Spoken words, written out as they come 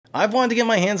I've wanted to get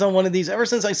my hands on one of these ever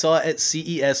since I saw it at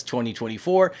CES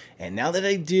 2024, and now that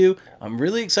I do, I'm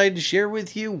really excited to share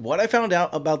with you what I found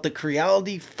out about the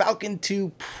Creality Falcon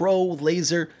 2 Pro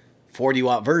Laser 40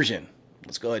 watt version.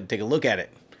 Let's go ahead and take a look at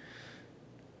it.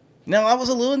 Now, I was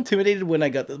a little intimidated when I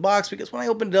got the box because when I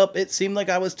opened it up, it seemed like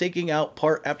I was taking out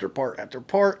part after part after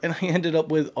part, and I ended up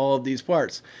with all of these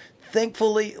parts.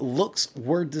 Thankfully, looks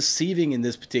were deceiving in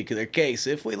this particular case.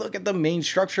 If we look at the main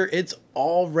structure, it's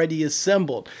already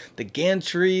assembled. The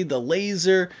gantry, the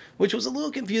laser, which was a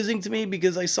little confusing to me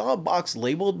because I saw a box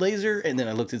labeled laser and then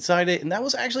I looked inside it and that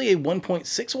was actually a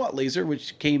 1.6 watt laser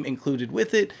which came included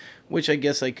with it, which I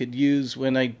guess I could use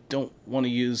when I don't want to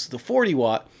use the 40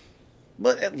 watt.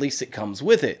 But at least it comes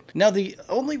with it. Now, the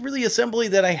only really assembly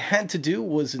that I had to do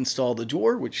was install the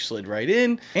drawer, which slid right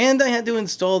in, and I had to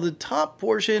install the top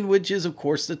portion, which is of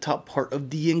course the top part of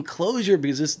the enclosure,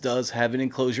 because this does have an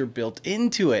enclosure built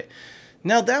into it.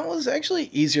 Now, that was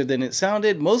actually easier than it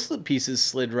sounded. Most of the pieces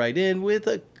slid right in with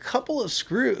a couple of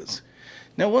screws.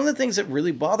 Now, one of the things that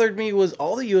really bothered me was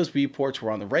all the USB ports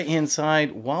were on the right hand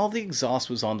side while the exhaust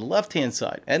was on the left hand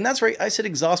side. And that's right, I said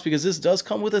exhaust because this does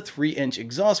come with a 3-inch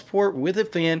exhaust port with a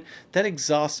fan that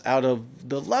exhausts out of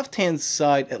the left hand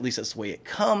side, at least that's the way it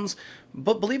comes.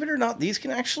 But believe it or not, these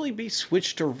can actually be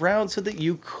switched around so that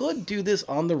you could do this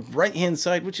on the right hand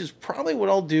side, which is probably what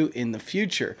I'll do in the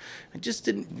future. I just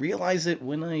didn't realize it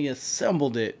when I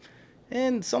assembled it.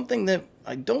 And something that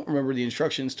I don't remember the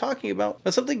instructions talking about,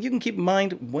 but something you can keep in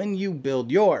mind when you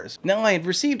build yours. Now, I had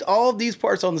received all of these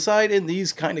parts on the side and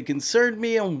these kind of concerned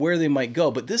me on where they might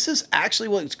go, but this is actually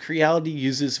what Creality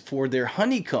uses for their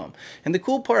Honeycomb. And the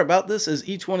cool part about this is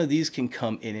each one of these can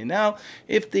come in and out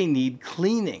if they need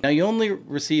cleaning. Now, you only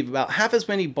receive about half as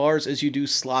many bars as you do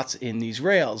slots in these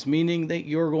rails, meaning that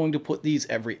you're going to put these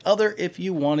every other if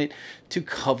you want it to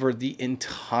cover the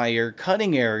entire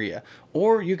cutting area.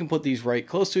 Or you can put these right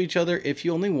close to each other if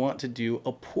you only want to do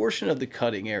a portion of the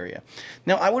cutting area.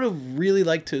 Now, I would have really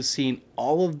liked to have seen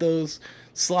all of those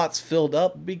slots filled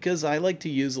up because I like to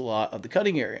use a lot of the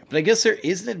cutting area. But I guess there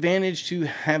is an advantage to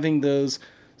having those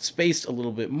spaced a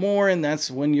little bit more, and that's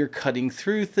when you're cutting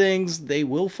through things, they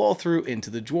will fall through into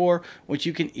the drawer, which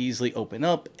you can easily open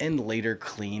up and later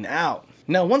clean out.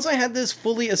 Now, once I had this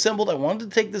fully assembled, I wanted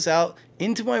to take this out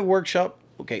into my workshop,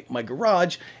 my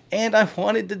garage, and I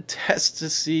wanted to test to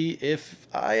see if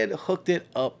I had hooked it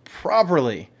up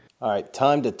properly. All right,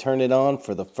 time to turn it on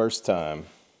for the first time.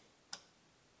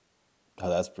 Oh,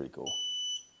 that's pretty cool.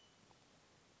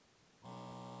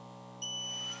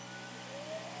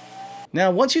 Now,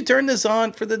 once you turn this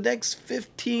on for the next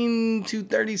 15 to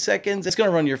 30 seconds, it's going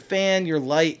to run your fan, your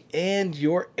light, and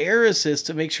your air assist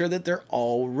to make sure that they're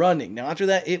all running. Now, after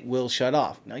that, it will shut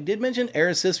off. Now, I did mention air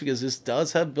assist because this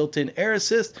does have built-in air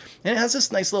assist, and it has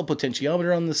this nice little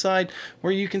potentiometer on the side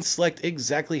where you can select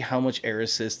exactly how much air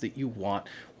assist that you want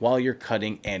while you're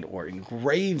cutting and or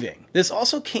engraving. This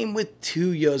also came with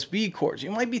 2 USB cords.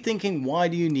 You might be thinking, why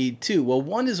do you need 2? Well,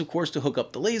 one is of course to hook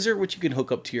up the laser, which you can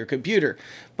hook up to your computer.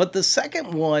 But the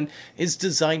second one is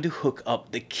designed to hook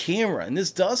up the camera. And this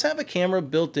does have a camera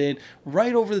built in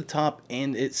right over the top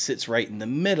and it sits right in the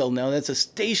middle. Now, that's a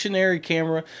stationary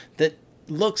camera that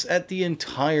looks at the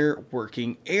entire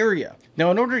working area.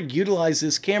 Now, in order to utilize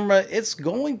this camera, it's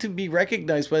going to be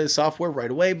recognized by the software right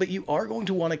away, but you are going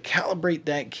to want to calibrate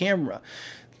that camera.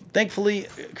 Thankfully,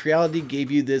 Creality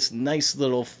gave you this nice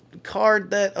little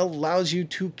card that allows you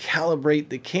to calibrate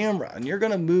the camera. And you're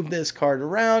going to move this card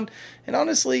around, and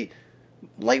honestly,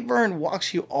 Lightburn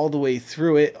walks you all the way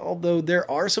through it, although there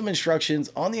are some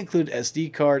instructions on the included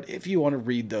SD card if you want to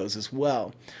read those as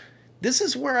well. This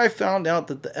is where I found out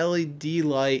that the LED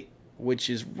light,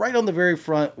 which is right on the very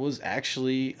front, was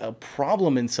actually a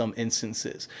problem in some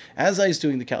instances. As I was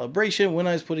doing the calibration, when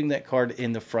I was putting that card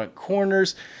in the front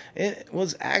corners, it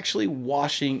was actually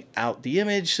washing out the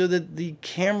image so that the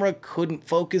camera couldn't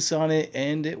focus on it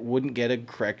and it wouldn't get a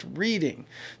correct reading.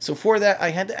 So for that, I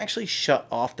had to actually shut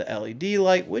off the LED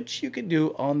light, which you can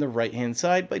do on the right hand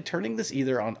side by turning this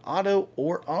either on auto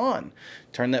or on.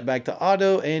 Turn that back to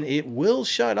auto and it will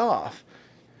shut off.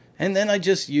 And then I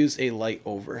just used a light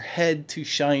overhead to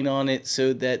shine on it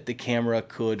so that the camera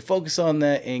could focus on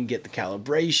that and get the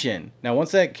calibration. Now,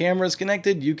 once that camera is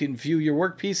connected, you can view your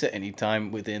workpiece at any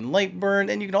time within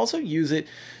Lightburn, and you can also use it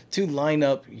to line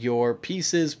up your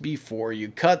pieces before you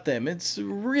cut them. It's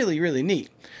really, really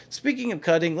neat. Speaking of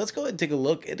cutting, let's go ahead and take a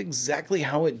look at exactly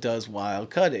how it does while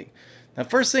cutting. Now,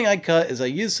 first thing I cut is I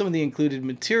use some of the included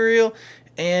material,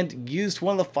 and used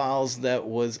one of the files that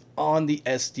was on the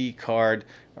SD card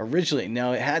originally.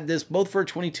 Now it had this both for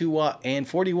 22 watt and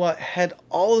 40 watt, had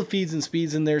all the feeds and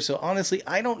speeds in there. So honestly,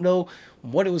 I don't know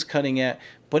what it was cutting at,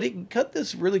 but it cut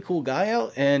this really cool guy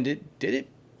out and it did it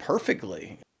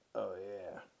perfectly. Oh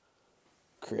yeah.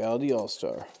 Creality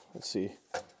All-Star. Let's see.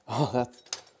 Oh,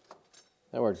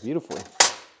 that worked beautifully.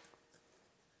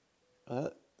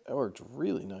 That worked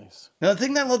really nice. Now, the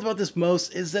thing that I loved about this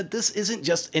most is that this isn't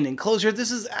just an enclosure.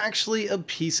 This is actually a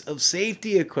piece of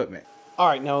safety equipment. All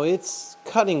right, now it's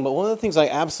cutting, but one of the things I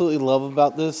absolutely love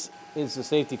about this is the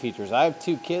safety features. I have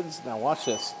 2 kids. Now watch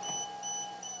this.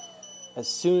 As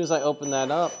soon as I open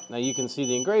that up, now you can see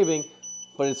the engraving,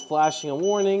 but it's flashing a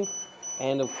warning,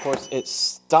 and of course it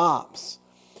stops.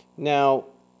 Now,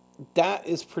 that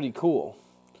is pretty cool.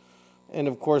 And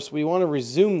of course, we want to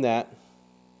resume that.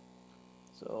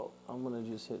 So I'm going to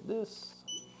just hit this,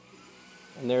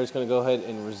 and there it's going to go ahead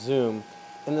and resume.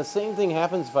 And the same thing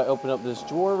happens if I open up this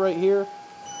drawer right here.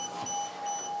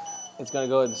 It's going to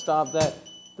go ahead and stop that.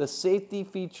 The safety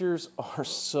features are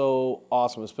so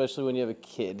awesome, especially when you have a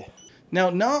kid. Now,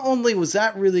 not only was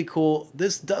that really cool,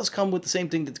 this does come with the same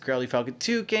thing that the Creality Falcon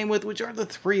 2 came with, which are the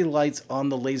 3 lights on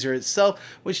the laser itself,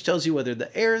 which tells you whether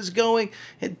the air is going,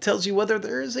 it tells you whether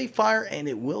there is a fire, and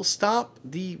it will stop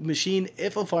the machine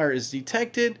if a fire is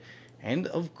detected, and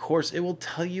of course it will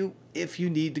tell you if you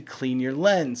need to clean your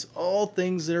lens. All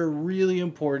things that are really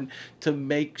important to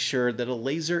make sure that a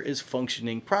laser is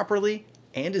functioning properly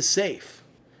and is safe.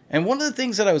 And one of the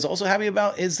things that I was also happy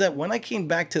about is that when I came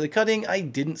back to the cutting, I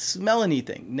didn't smell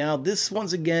anything. Now this,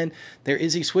 once again, there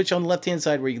is a switch on the left hand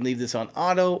side where you can leave this on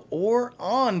auto or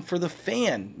on for the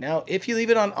fan. Now if you leave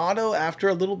it on auto, after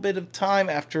a little bit of time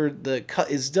after the cut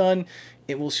is done,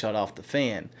 it will shut off the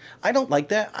fan. I don't like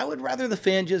that. I would rather the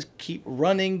fan just keep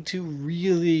running to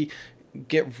really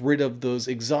get rid of those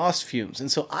exhaust fumes. And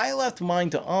so I left mine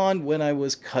to on when I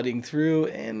was cutting through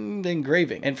and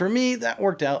engraving. And for me, that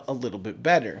worked out a little bit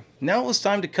better. Now it was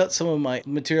time to cut some of my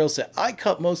materials that I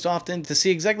cut most often to see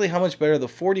exactly how much better the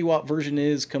 40 watt version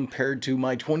is compared to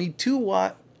my 22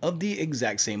 watt of the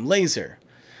exact same laser.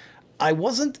 I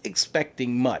wasn't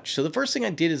expecting much. So the first thing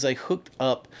I did is I hooked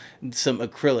up some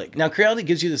acrylic. Now Creality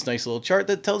gives you this nice little chart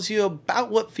that tells you about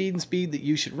what feed and speed that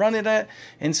you should run it at.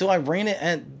 And so I ran it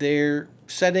at their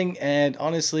setting, and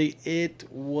honestly, it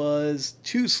was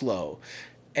too slow.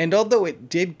 And although it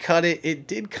did cut it, it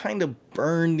did kind of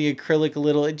burn the acrylic a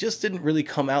little. It just didn't really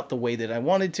come out the way that I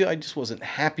wanted to. I just wasn't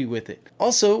happy with it.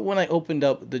 Also, when I opened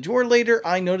up the drawer later,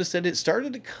 I noticed that it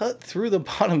started to cut through the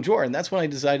bottom drawer. And that's when I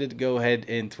decided to go ahead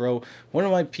and throw one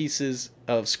of my pieces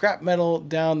of scrap metal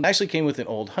down. It actually came with an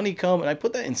old honeycomb, and I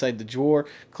put that inside the drawer,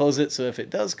 close it, so if it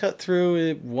does cut through,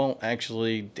 it won't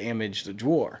actually damage the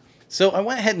drawer. So I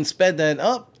went ahead and sped that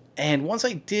up. And once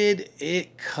I did,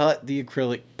 it cut the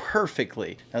acrylic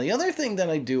perfectly. Now the other thing that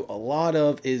I do a lot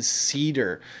of is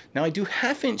cedar. Now I do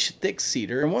 1/2 inch thick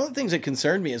cedar, and one of the things that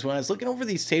concerned me is when I was looking over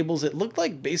these tables, it looked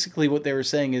like basically what they were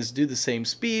saying is do the same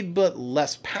speed but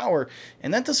less power,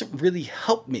 and that doesn't really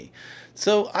help me.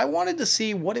 So I wanted to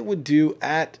see what it would do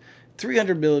at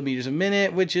 300 millimeters a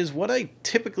minute, which is what I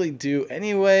typically do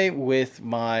anyway with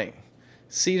my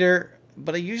cedar,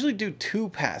 but I usually do 2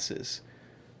 passes.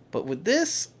 But with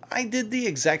this, I did the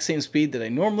exact same speed that I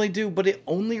normally do, but it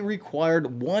only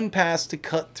required 1 pass to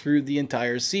cut through the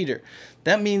entire cedar.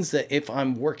 That means that if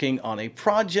I'm working on a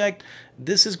project,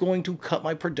 this is going to cut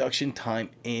my production time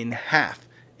in half.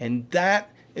 And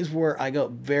that is where I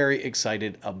got very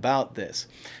excited about this.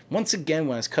 Once again,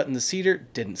 when I was cutting the cedar,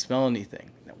 didn't smell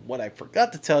anything. Now, what I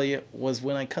forgot to tell you was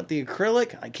when I cut the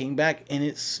acrylic, I came back and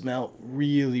it smelled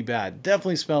really bad.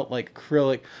 Definitely smelled like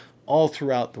acrylic all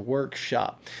throughout the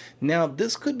workshop. Now,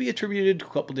 this could be attributed to a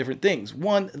couple different things.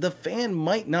 1, the fan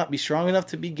might not be strong enough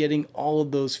to be getting all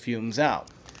of those fumes out.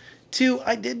 2,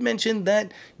 I did mention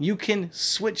that you can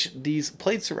switch these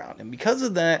plates around, and because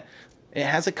of that, it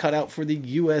has a cutout for the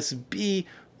USB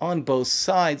on both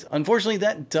sides. Unfortunately,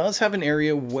 that does have an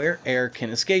area where air can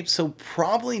escape, so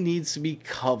probably needs to be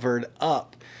covered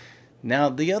up. Now,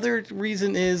 the other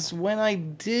reason is when I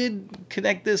did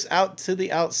connect this out to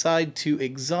the outside to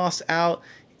exhaust out,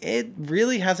 it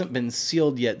really hasn't been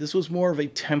sealed yet. This was more of a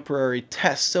temporary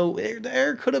test, so the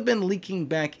air could have been leaking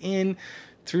back in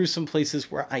through some places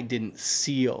where I didn't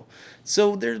seal.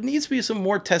 So there needs to be some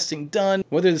more testing done,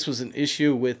 whether this was an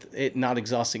issue with it not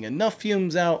exhausting enough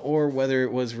fumes out or whether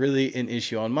it was really an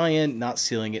issue on my end not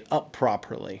sealing it up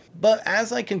properly. But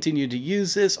as I continue to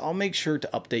use this, I'll make sure to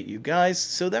update you guys.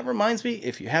 So that reminds me,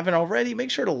 if you haven't already,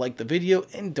 make sure to like the video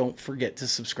and don't forget to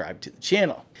subscribe to the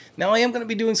channel. Now I am going to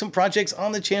be doing some projects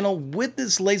on the channel with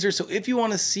this laser, so if you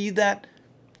want to see that,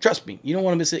 Trust me, you don't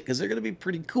want to miss it because they're going to be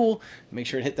pretty cool. Make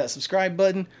sure to hit that subscribe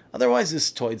button. Otherwise, this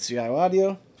is Toy CI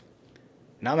Audio,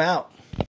 and I'm out.